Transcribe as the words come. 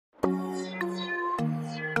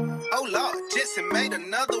hits and made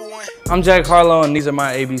another one. I'm Jack Harlow, and these are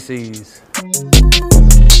my ABCs.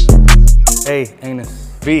 A,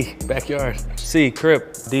 anus. B, backyard. C, crib.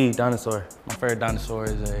 D, dinosaur. My favorite dinosaur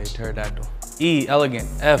is a pterodactyl. E, elegant.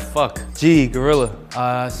 F, fuck. G, gorilla.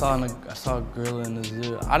 I saw a gorilla in the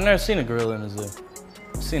zoo. I've never seen a gorilla in the zoo.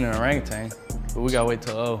 I've seen an orangutan, but we gotta wait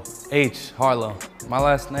till O. H, Harlow. My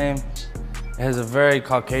last name, it has a very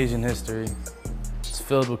Caucasian history. It's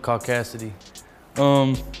filled with caucasity.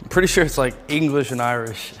 I'm pretty sure it's like English and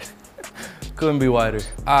Irish. Couldn't be wider.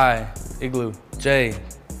 I, igloo. J,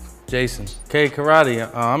 Jason. K,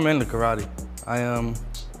 karate. I'm into karate. I'm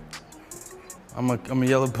a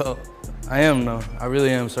yellow belt. I am though. I really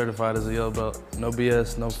am certified as a yellow belt. No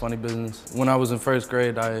BS, no funny business. When I was in first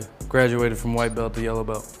grade, I graduated from white belt to yellow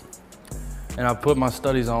belt. And I put my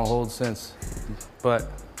studies on hold since, but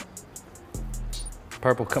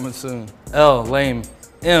purple coming soon. L, lame.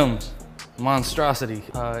 M, monstrosity.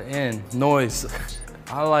 N, noise.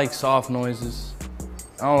 I like soft noises.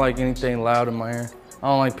 I don't like anything loud in my ear. I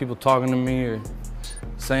don't like people talking to me or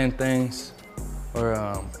saying things, or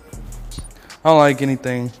I don't like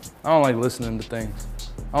anything. I don't like listening to things.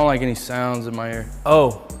 I don't like any sounds in my ear.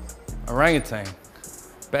 O, orangutan.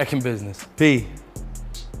 Back in business. P,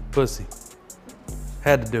 pussy.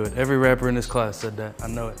 Had to do it. Every rapper in this class said that. I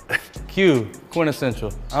know it. Q,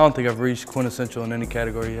 quintessential. I don't think I've reached quintessential in any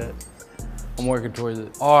category yet. I'm working towards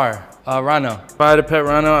it. R, rhino. If I had a pet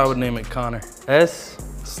rhino, I would name it Connor. S,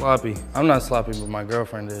 sloppy. I'm not sloppy, but my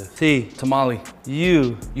girlfriend is. T, tamale.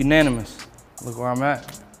 U, unanimous. Look where I'm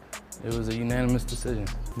at. It was a unanimous decision.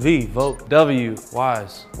 V, vote. W,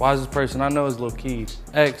 wise. Wisest person I know is Lil Keed.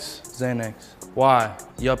 X, Xanax. Y,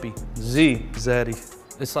 yuppie. Z, zaddy.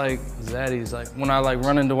 It's like, zaddy is like, when I like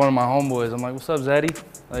run into one of my homeboys, I'm like, what's up, zaddy?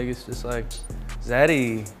 Like, it's just like,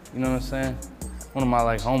 zaddy, you know what I'm saying? One of my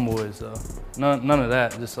like homeboys though. None of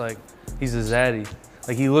that, just like, he's a zaddy.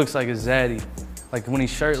 Like he looks like a zaddy, like when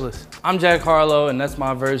he's shirtless. I'm Jack Harlow, and that's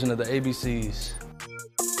my version of the ABCs.